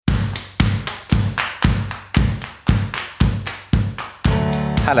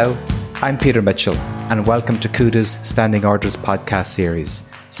Hello, I'm Peter Mitchell, and welcome to Cuda's Standing Orders podcast series,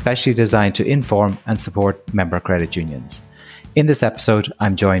 specially designed to inform and support member credit unions. In this episode,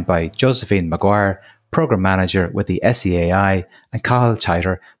 I'm joined by Josephine Maguire, Programme Manager with the SEAI, and Cathal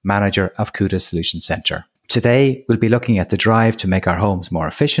Titer, Manager of Cuda Solution Centre. Today, we'll be looking at the drive to make our homes more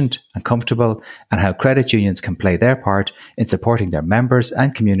efficient and comfortable, and how credit unions can play their part in supporting their members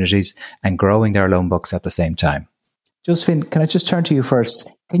and communities and growing their loan books at the same time. Josephine, can I just turn to you first?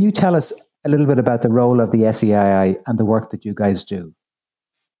 Can you tell us a little bit about the role of the SEAI and the work that you guys do?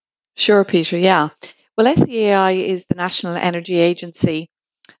 Sure, Peter, yeah. Well, SEAI is the National Energy Agency,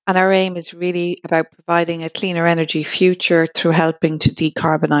 and our aim is really about providing a cleaner energy future through helping to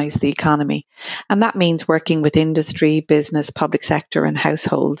decarbonise the economy. And that means working with industry, business, public sector and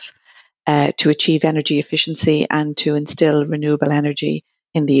households to achieve energy efficiency and to instill renewable energy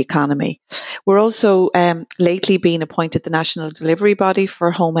in the economy. We're also lately being appointed the national delivery body for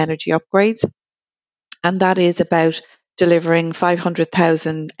home energy upgrades, and that is about delivering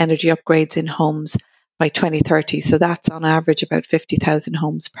 500,000 energy upgrades in homes by 2030. So that's on average about 50,000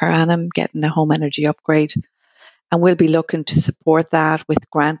 homes per annum getting a home energy upgrade. And we'll be looking to support that with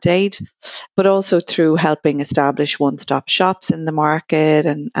grant aid, but also through helping establish one-stop shops in the market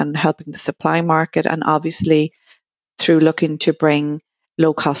and helping the supply market, and obviously through looking to bring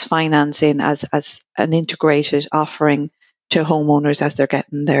low-cost finance in as an integrated offering to homeowners as they're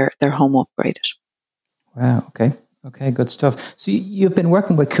getting their home upgraded. Wow, okay, good stuff. So you've been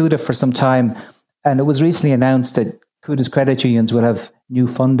working with Cuda for some time, and it was recently announced that Cuda's credit unions will have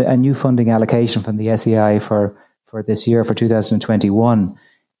a new funding allocation from the SEAI for this year, for 2021.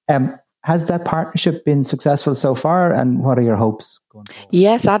 Has that partnership been successful so far, and what are your hopes going forward?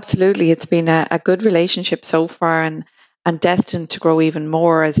 Yes, absolutely. It's been a good relationship so far and destined to grow even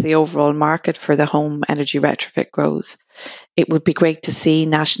more as the overall market for the home energy retrofit grows. It would be great to see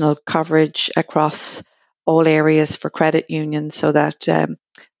national coverage across all areas for credit unions so that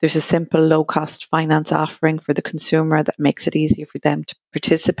there's a simple low-cost finance offering for the consumer that makes it easier for them to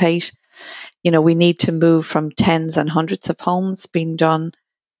participate. You know, we need to move from tens and hundreds of homes being done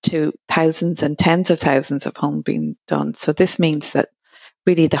to thousands and tens of thousands of homes being done. So this means that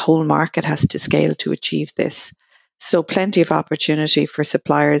really the whole market has to scale to achieve this. So plenty of opportunity for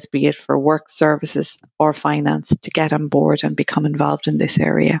suppliers, be it for work services or finance, to get on board and become involved in this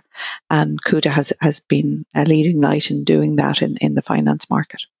area. And Cuda has been a leading light in doing that in the finance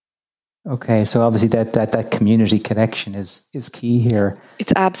market. Okay, so obviously that community connection is key here.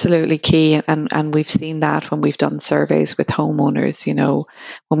 It's absolutely key, and we've seen that when we've done surveys with homeowners. You know,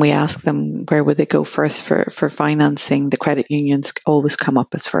 when we ask them where would they go first for financing, the credit unions always come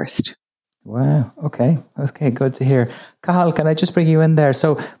up as first. Wow, okay, good to hear. Cathal, can I just bring you in there?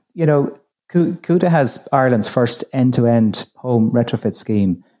 So, you know, Cuda has Ireland's first end-to-end home retrofit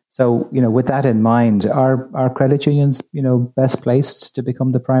scheme. So, you know, with that in mind, are credit unions, you know, best placed to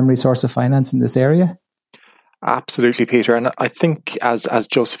become the primary source of finance in this area? Absolutely, Peter. And I think, as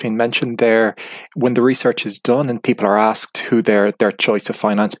Josephine mentioned there, when the research is done and people are asked who their choice of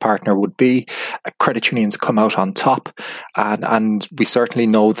finance partner would be, credit unions come out on top. And we certainly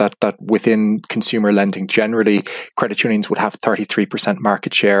know that within consumer lending generally, credit unions would have 33%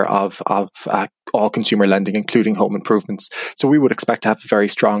 market share of all consumer lending, including home improvements. So we would expect to have a very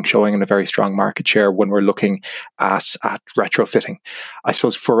strong showing and a very strong market share when we're looking at retrofitting. I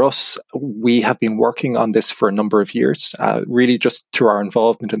suppose for us, we have been working on this for a number of years, really just through our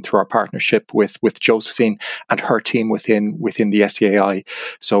involvement and through our partnership with Josephine and her team within the SEAI.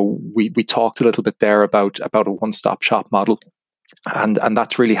 So we talked a little bit there about a one-stop shop model. And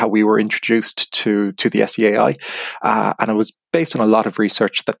that's really how we were introduced to the SEAI. And it was based on a lot of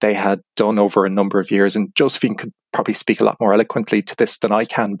research that they had done over a number of years. And Josephine could probably speak a lot more eloquently to this than I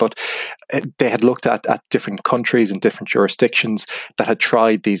can, but they had looked at different countries and different jurisdictions that had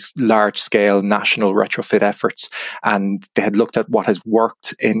tried these large-scale national retrofit efforts. And they had looked at what has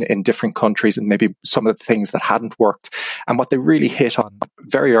worked in different countries and maybe some of the things that hadn't worked. And what they really hit on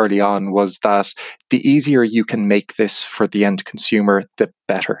very early on was that the easier you can make this for the end consumer, the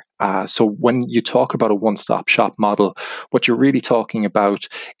better. So when you talk about a one-stop shop model, what you're really talking about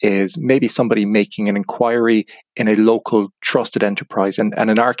is maybe somebody making an inquiry in a local trusted enterprise. And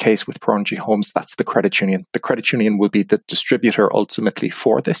in our case with Pro Energy Homes, that's the credit union. The credit union will be the distributor ultimately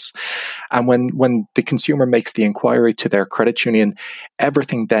for this. And when the consumer makes the inquiry to their credit union,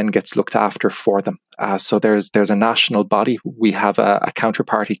 everything then gets looked after for them. So there's a national body. We have a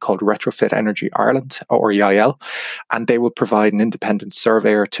counterparty called Retrofit Energy Ireland, or EIL, and they will provide an independent service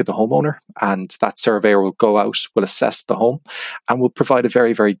surveyor to the homeowner, and that surveyor will go out, will assess the home, and will provide a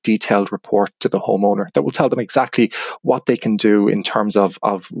very, very detailed report to the homeowner that will tell them exactly what they can do in terms of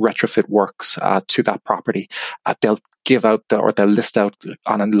retrofit works to that property. They'll give out they'll list out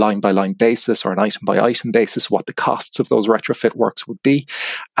on a line-by-line basis or an item-by-item basis what the costs of those retrofit works would be.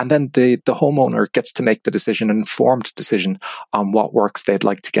 And then the homeowner gets to make the decision, an informed decision on what works they'd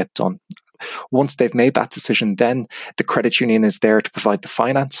like to get done. Once they've made that decision, then the credit union is there to provide the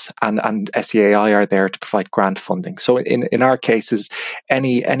finance, and SEAI are there to provide grant funding. So in our cases,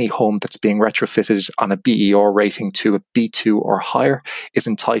 any home that's being retrofitted on a BER rating to a B2 or higher is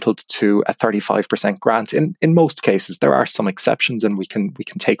entitled to a 35% grant. In most cases, there are some exceptions, and we can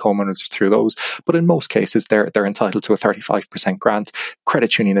take homeowners through those. But in most cases, they're entitled to a 35% grant.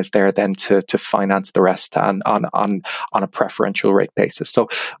 Credit union is there then to finance the rest on a preferential rate basis. So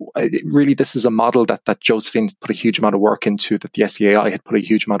really, this is a model that Josephine put a huge amount of work into, that the SEAI had put a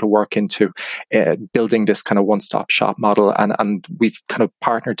huge amount of work into building this kind of one-stop shop model. And we've kind of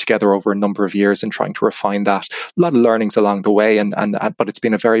partnered together over a number of years in trying to refine that. A lot of learnings along the way, but it's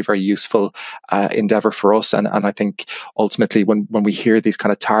been a very, very useful endeavor for us. And I think ultimately when we hear these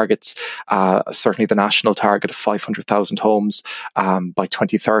kind of targets, certainly the national target of 500,000 homes by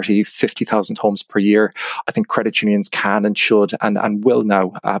 2030, 50,000 homes per year, I think credit unions can and should and will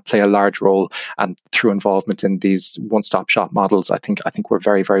now play a large role, and through involvement in these one-stop shop models, I think we're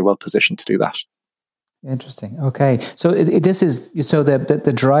very, very well positioned to do that. Interesting. Okay, so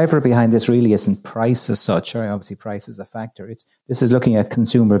the driver behind this really isn't price as such. Right? Obviously, price is a factor. This is looking at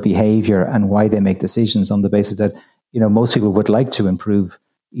consumer behavior and why they make decisions on the basis that most people would like to improve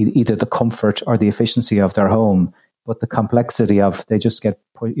either the comfort or the efficiency of their home, but the complexity of they just get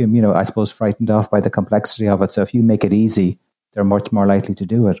I suppose frightened off by the complexity of it. So if you make it easy, they're much more likely to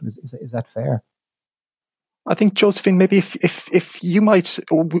do it. Is that fair? I think, Josephine, maybe if you might,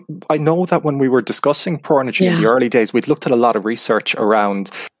 I know that when we were discussing ProEnergy in the early days, we'd looked at a lot of research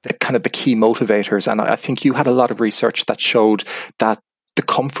around the key motivators. And I think you had a lot of research that showed that the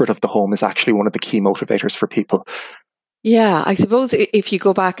comfort of the home is actually one of the key motivators for people. Yeah, I suppose if you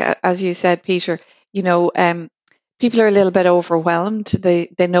go back, as you said, Peter, people are a little bit overwhelmed. They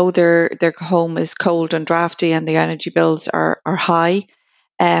know their home is cold and drafty and the energy bills are high,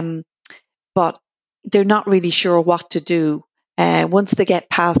 but they're not really sure what to do. Once they get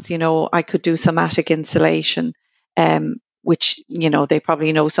past, I could do some attic insulation, which, they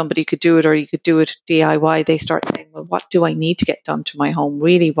probably know somebody could do it, or you could do it DIY. They start saying, well, what do I need to get done to my home?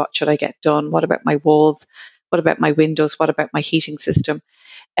 Really, what should I get done? What about my walls? What about my windows? What about my heating system?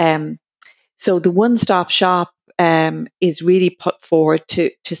 So the one-stop shop is really put forward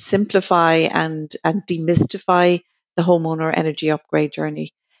to simplify and demystify the homeowner energy upgrade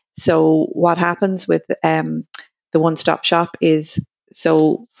journey. So what happens with the one-stop shop is,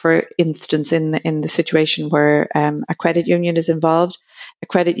 so for instance, in the situation where a credit union is involved, a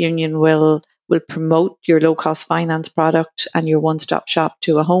credit union will promote your low-cost finance product and your one-stop shop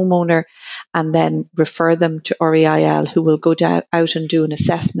to a homeowner, and then refer them to REIL, who will go out and do an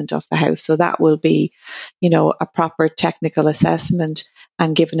assessment of the house. So that will be, a proper technical assessment,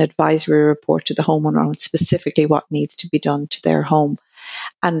 and give an advisory report to the homeowner on specifically what needs to be done to their home.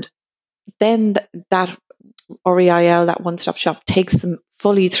 And then that REIL, that one-stop shop, takes them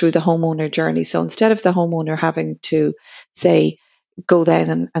fully through the homeowner journey. So instead of the homeowner having to go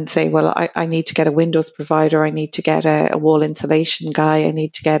then and say, well, I need to get a windows provider, I need to get a wall insulation guy, I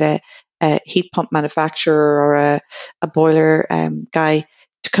need to get a heat pump manufacturer or a boiler guy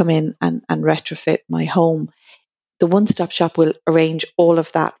to come in and retrofit my home, the one-stop shop will arrange all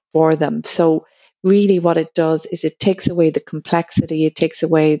of that for them. So really what it does is it takes away the complexity, it takes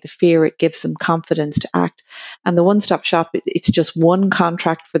away the fear, it gives them confidence to act. And the one-stop shop, it's just one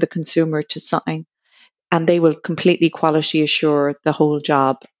contract for the consumer to sign, and they will completely quality assure the whole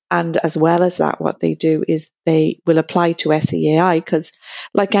job. And as well as that, what they do is they will apply to SEAI, because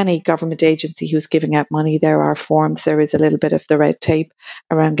like any government agency who's giving out money, there are forms, there is a little bit of the red tape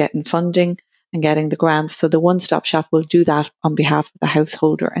around getting funding and getting the grants. So the one-stop shop will do that on behalf of the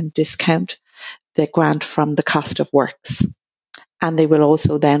householder and discount the grant from the cost of works. And they will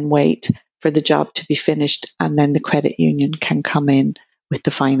also then wait for the job to be finished, and then the credit union can come in with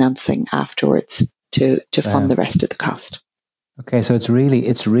the financing afterwards to fund the rest of the cost. Okay, so it's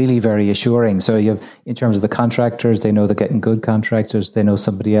really very assuring. So you have, in terms of the contractors, they know they're getting good contractors. They know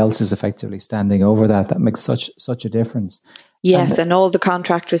somebody else is effectively standing over that. That makes such a difference. Yes, and all the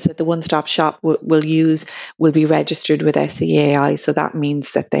contractors that the one-stop shop will use will be registered with SEAI. So that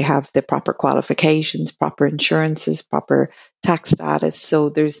means that they have the proper qualifications, proper insurances, proper tax status. So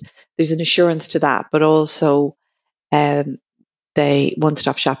there's an assurance to that, but also One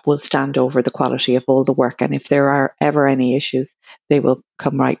Stop Shop will stand over the quality of all the work. And if there are ever any issues, they will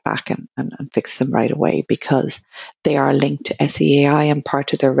come right back and fix them right away, because they are linked to SEAI, and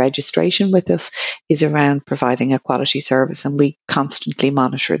part of their registration with us is around providing a quality service, and we constantly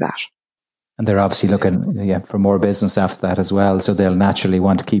monitor that. And they're obviously looking for more business after that as well. So they'll naturally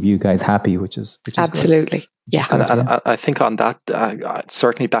want to keep you guys happy, which is absolutely good. Yeah. And I think on that,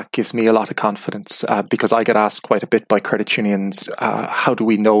 certainly that gives me a lot of confidence, because I get asked quite a bit by credit unions, how do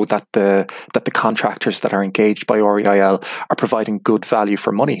we know that the contractors that are engaged by REIL are providing good value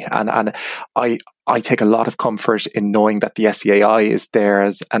for money? And I take a lot of comfort in knowing that the SEAI is there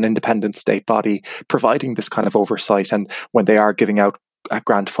as an independent state body providing this kind of oversight. And when they are giving out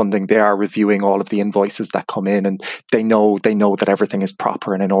grant funding, they are reviewing all of the invoices that come in, and they know that everything is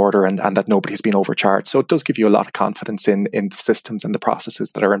proper and in order, and that nobody's been overcharged. So it does give you a lot of confidence in the systems and the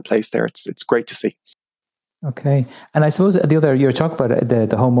processes that are in place there. It's great to see. Okay. And I suppose you're talking about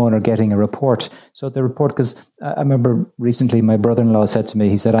the homeowner getting a report. So the report, because I remember recently my brother-in-law said to me,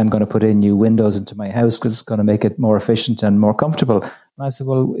 he said, I'm going to put in new windows into my house because it's going to make it more efficient and more comfortable. And I said,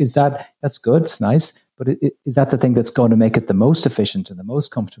 well, that's good, it's nice, but is that the thing that's going to make it the most efficient and the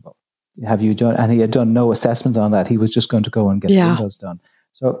most comfortable? Have you done? And he had done no assessment on that. He was just going to go and get the windows done.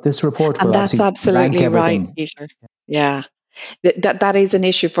 So this report will, and that's absolutely right, Peter. Yeah. That is an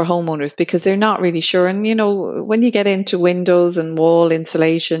issue for homeowners, because they're not really sure. And, when you get into windows and wall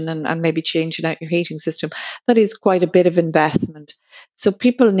insulation and maybe changing out your heating system, that is quite a bit of investment. So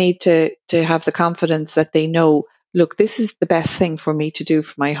people need to have the confidence that they know, look, this is the best thing for me to do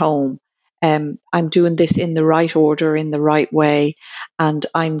for my home. I'm doing this in the right order, in the right way, and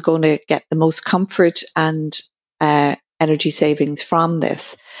I'm going to get the most comfort and energy savings from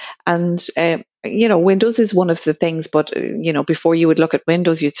this. And windows is one of the things, but before you would look at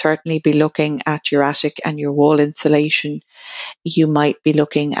windows, you'd certainly be looking at your attic and your wall insulation. You might be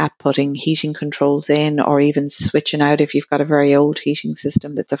looking at putting heating controls in, or even switching out if you've got a very old heating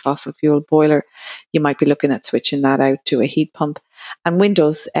system that's a fossil fuel boiler. You might be looking at switching that out to a heat pump. And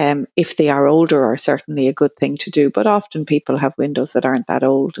windows, if they are older, are certainly a good thing to do, but often people have windows that aren't that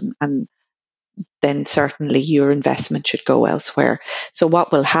old, and then certainly your investment should go elsewhere. So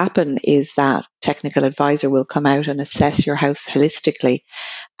what will happen is that technical advisor will come out and assess your house holistically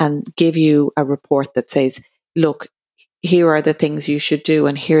and give you a report that says, look, here are the things you should do,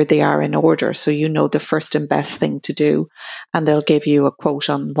 and here they are in order. So the first and best thing to do, and they'll give you a quote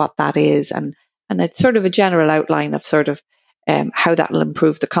on what that is. And it's sort of a general outline of sort of how that will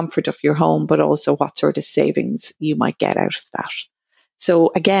improve the comfort of your home, but also what sort of savings you might get out of that.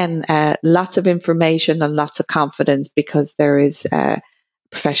 So again, lots of information and lots of confidence, because there is a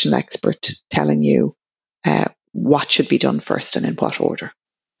professional expert telling you what should be done first and in what order.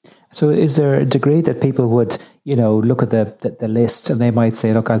 So is there a degree that people would, look at the list and they might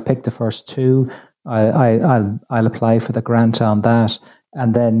say, look, I'll pick the first two, I'll apply for the grant on that,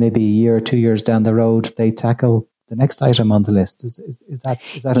 and then maybe a year or 2 years down the road, they tackle the next item on the list. Is that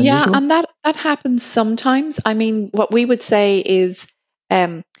unusual? Yeah, and that happens sometimes. I mean, what we would say is,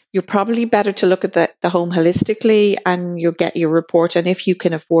 you're probably better to look at the home holistically, and you'll get your report. And if you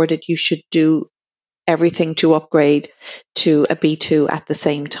can afford it, you should do everything to upgrade to a B2 at the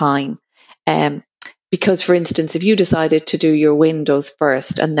same time. Because, for instance, if you decided to do your windows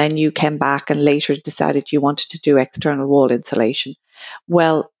first and then you came back and later decided you wanted to do external wall insulation,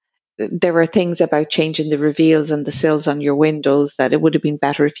 well, there are things about changing the reveals and the sills on your windows that it would have been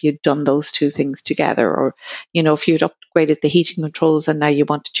better if you'd done those two things together. Or, if you'd upgraded the heating controls and now you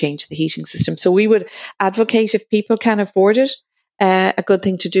want to change the heating system. So we would advocate, if people can afford it, a good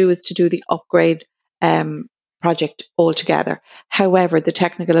thing to do is to do the upgrade project altogether. However, the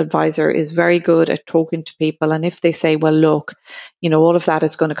technical advisor is very good at talking to people. And if they say, well, look, all of that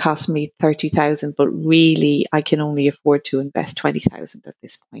is going to cost me 30,000, but really I can only afford to invest 20,000 at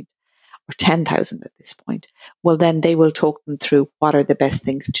this point, or 10,000 at this point, well, then they will talk them through what are the best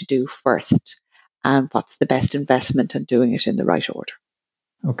things to do first and what's the best investment, and doing it in the right order.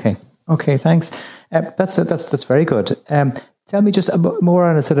 Okay, thanks. That's very good. Tell me just more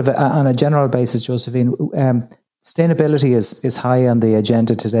on a sort of on a general basis, Josephine. Sustainability is high on the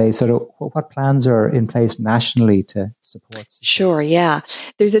agenda today. So what plans are in place nationally to support? Sure, yeah.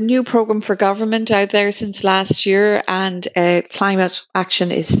 There's a new program for government out there since last year, and climate action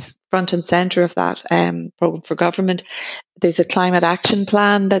is front and centre of that program for government. There's a climate action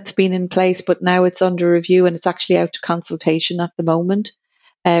plan that's been in place, but now it's under review, and it's actually out to consultation at the moment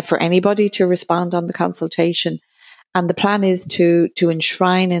for anybody to respond on the consultation. And the plan is to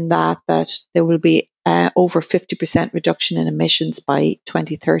enshrine in that there will be over 50% reduction in emissions by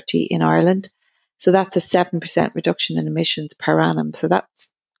 2030 in Ireland. So that's a 7% reduction in emissions per annum. So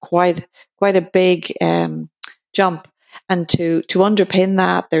that's quite a big jump. And to underpin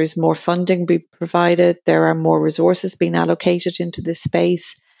that, there's more funding being provided. There are more resources being allocated into this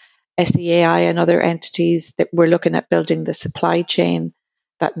space. SEAI and other entities that we're looking at building the supply chain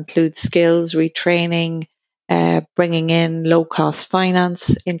that includes skills, retraining, bringing in low-cost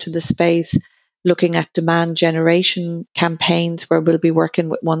finance into the space, looking at demand generation campaigns where we'll be working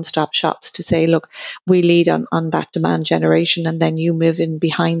with one-stop shops to say, look, we lead on that demand generation and then you move in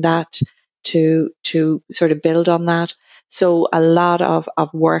behind that to sort of build on that. So a lot of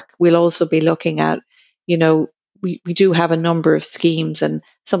work. We'll also be looking at, we do have a number of schemes and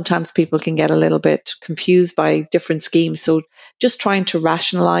sometimes people can get a little bit confused by different schemes. So just trying to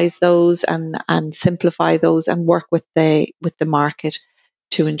rationalize those and simplify those and work with the market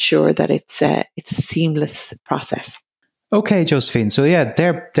to ensure that it's a seamless process. Okay, Josephine. So yeah,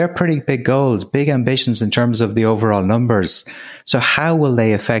 they're pretty big goals, big ambitions in terms of the overall numbers. So how will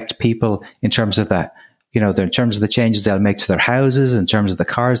they affect people in terms of that? In terms of the changes they'll make to their houses, in terms of the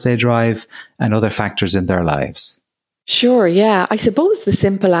cars they drive, and other factors in their lives? Sure, yeah. I suppose the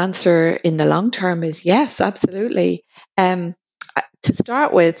simple answer in the long term is yes, absolutely. To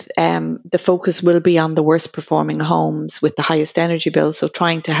start with, the focus will be on the worst performing homes with the highest energy bills, so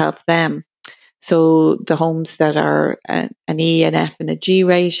trying to help them. So the homes that are an E, an F and a G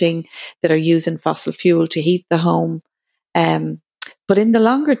rating that are using fossil fuel to heat the home. But in the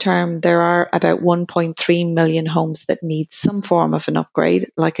longer term, there are about 1.3 million homes that need some form of an upgrade.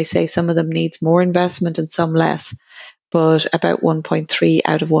 Like I say, some of them needs more investment and some less, but about 1.3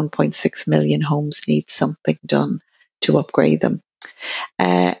 out of 1.6 million homes need something done to upgrade them.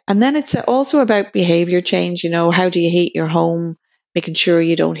 And then it's also about behavior change. How do you heat your home? Making sure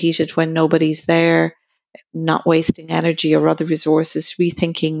you don't heat it when nobody's there, not wasting energy or other resources,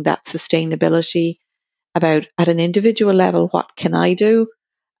 rethinking that sustainability. About at an individual level, what can I do?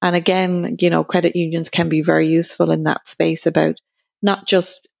 And again, credit unions can be very useful in that space about not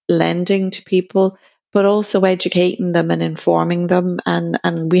just lending to people, but also educating them and informing them.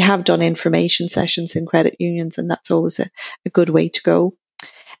 And we have done information sessions in credit unions, and that's always a good way to go.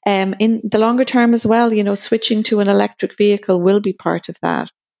 In the longer term as well, switching to an electric vehicle will be part of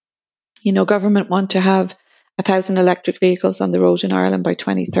that. Government want to have 1,000 electric vehicles on the road in Ireland by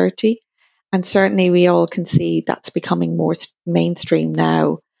 2030. And certainly we all can see that's becoming more mainstream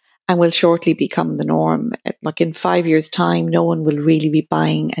now and will shortly become the norm. Like in 5 years' time, no one will really be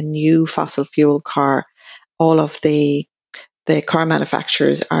buying a new fossil fuel car. All of the car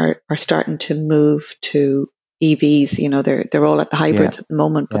manufacturers are starting to move to EVs. They're all at the hybrids at the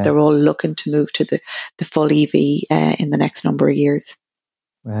moment, but they're all looking to move to the full EV in the next number of years.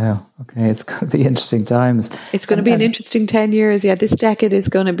 Wow. Okay. It's going to be interesting times. It's going to be an interesting 10 years. Yeah. This decade is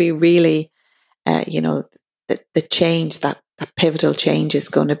going to be really, the change, that pivotal change is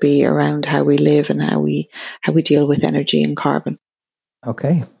going to be around how we live and how we deal with energy and carbon.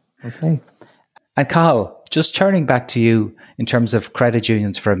 Okay. And Cathal, just turning back to you in terms of credit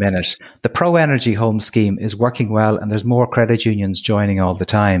unions for a minute, the Pro Energy Home Scheme is working well and there's more credit unions joining all the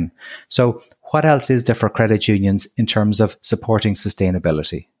time. So what else is there for credit unions in terms of supporting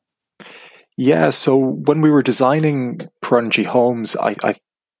sustainability? Yeah, so when we were designing Pro Energy Homes, I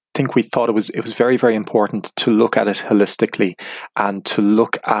think we thought it was very, very important to look at it holistically and to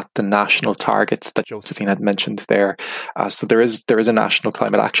look at the national targets that Josephine had mentioned there. So there is a national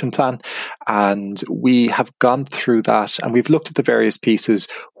climate action plan, and we have gone through that and we've looked at the various pieces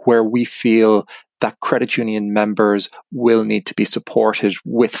where we feel that credit union members will need to be supported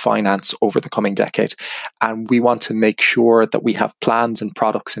with finance over the coming decade. And we want to make sure that we have plans and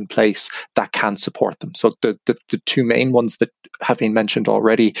products in place that can support them. So the two main ones that have been mentioned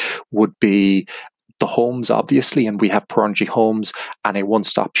already would be the homes, obviously, and we have Pro Energy Homes and a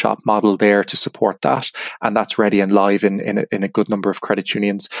one-stop shop model there to support that, and that's ready and live in a good number of credit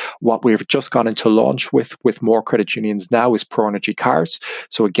unions. What we've just gone into launch with more credit unions now is Pro Energy Cars.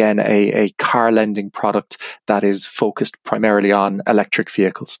 So again, a car lending product that is focused primarily on electric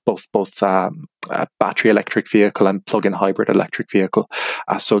vehicles, both battery electric vehicle and plug-in hybrid electric vehicle.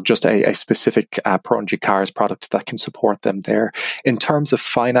 So just a specific Pro Energy Cars product that can support them there. In terms of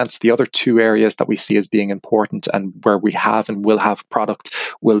finance, the other two areas that we see as being important and where we have and will have product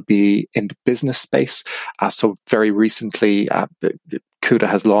will be in the business space. So very recently, Cuda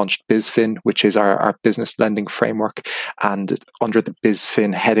has launched BizFin, which is our business lending framework. And under the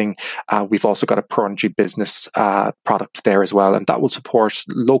BizFin heading, we've also got a Pro Energy Business product there as well. And that will support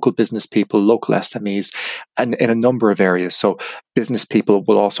local business people, local SMEs, and in a number of areas. So business people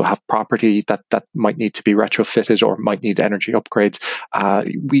will also have property that might need to be retrofitted or might need energy upgrades.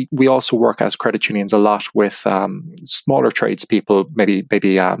 We also work as credit unions a lot with smaller tradespeople, maybe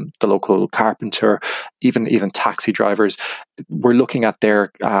the local carpenter, even taxi drivers. We're looking at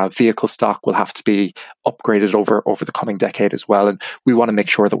their vehicle stock will have to be upgraded over the coming decade as well. And we want to make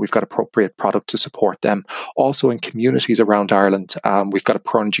sure that we've got appropriate product to support them. Also in communities around Ireland, we've got a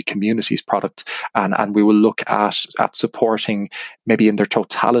Pro Energy Communities product, and we will look at supporting maybe in their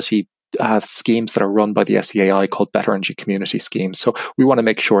totality schemes that are run by the SEAI called Better Energy Community Schemes. So we want to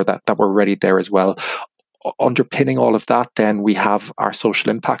make sure that we're ready there as well. Underpinning all of that, then we have our social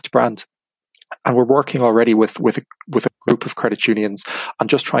impact brand. And we're working already with a group of credit unions on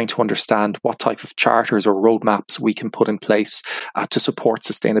just trying to understand what type of charters or roadmaps we can put in place to support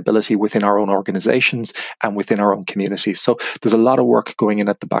sustainability within our own organizations and within our own communities. So there's a lot of work going in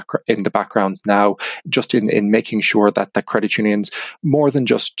in the background now, just in making sure that the credit unions, more than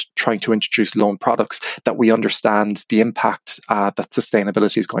just trying to introduce loan products, that we understand the impact that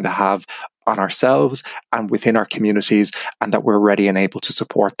sustainability is going to have on ourselves and within our communities, and that we're ready and able to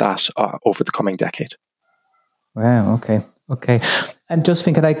support that over the coming decade. Wow, okay. And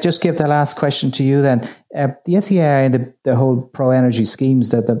Josephine, could I just give the last question to you then? The SEAI and the whole Pro Energy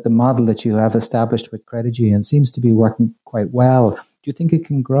schemes, the model that you have established with Credit Union seems to be working quite well. Do you think it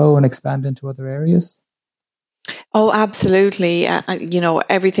can grow and expand into other areas? Oh, absolutely.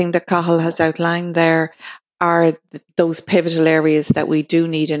 Everything that Cathal has outlined there are those pivotal areas that we do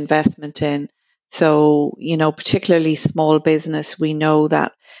need investment in. So, particularly small business, we know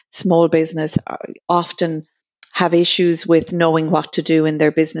that small business often have issues with knowing what to do in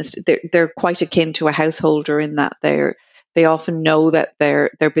their business. They're quite akin to a householder in that they often know that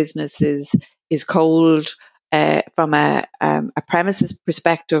their business is cold from a premises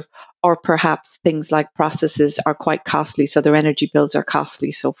perspective, or perhaps things like processes are quite costly, so their energy bills are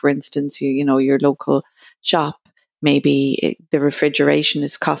costly. So, for instance, your local shop, maybe the refrigeration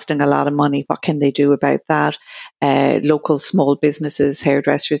is costing a lot of money. What can they do about that? Local small businesses,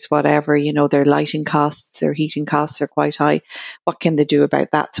 hairdressers, whatever, their lighting costs, their heating costs are quite high. What can they do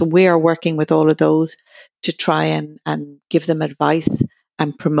about that? So we are working with all of those to try and give them advice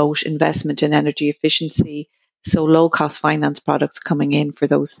and promote investment in energy efficiency. So low cost finance products coming in for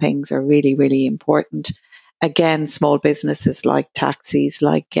those things are really, really important. Again, small businesses like taxis,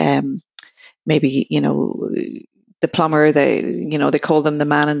 like maybe, the plumber, they call them the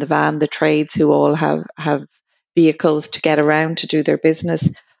man in the van, the trades who all have vehicles to get around to do their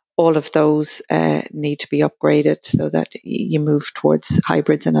business. All of those need to be upgraded so that you move towards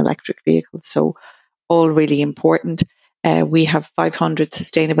hybrids and electric vehicles. So all really important. We have 500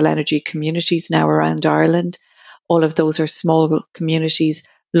 sustainable energy communities now around Ireland. All of those are small communities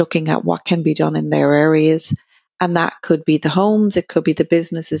looking at what can be done in their areas. And that could be the homes, it could be the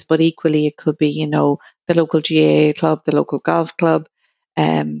businesses, but equally it could be, the local GAA club, the local golf club,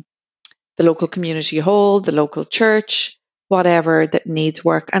 the local community hall, the local church, whatever that needs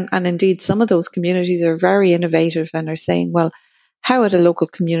work. And indeed, some of those communities are very innovative and are saying, well, how at a local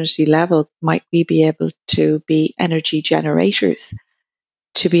community level might we be able to be energy generators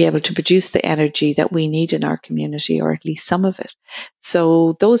to be able to produce the energy that we need in our community, or at least some of it.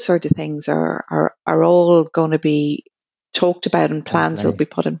 So those sort of things are all going to be talked about, and plans will be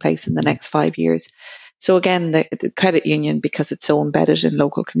put in place in the next 5 years. So again, the credit union, because it's so embedded in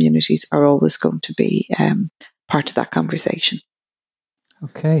local communities, are always going to be part of that conversation.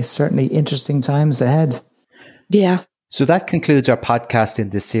 Okay, certainly interesting times ahead. Yeah. So that concludes our podcast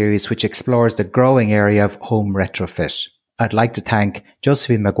in this series, which explores the growing area of home retrofit. I'd like to thank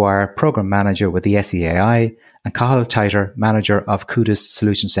Josephine Maguire, Programme Manager with the SEAI, and Cathal Titer, Manager of Cuda's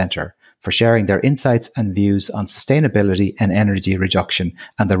Solution Centre, for sharing their insights and views on sustainability and energy reduction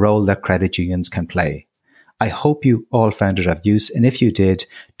and the role that credit unions can play. I hope you all found it of use, and if you did,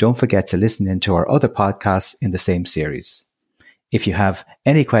 don't forget to listen in to our other podcasts in the same series. If you have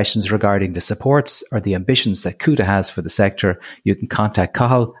any questions regarding the supports or the ambitions that Cuda has for the sector, you can contact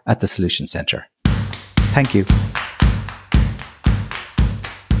Cathal at the Solution Centre. Thank you.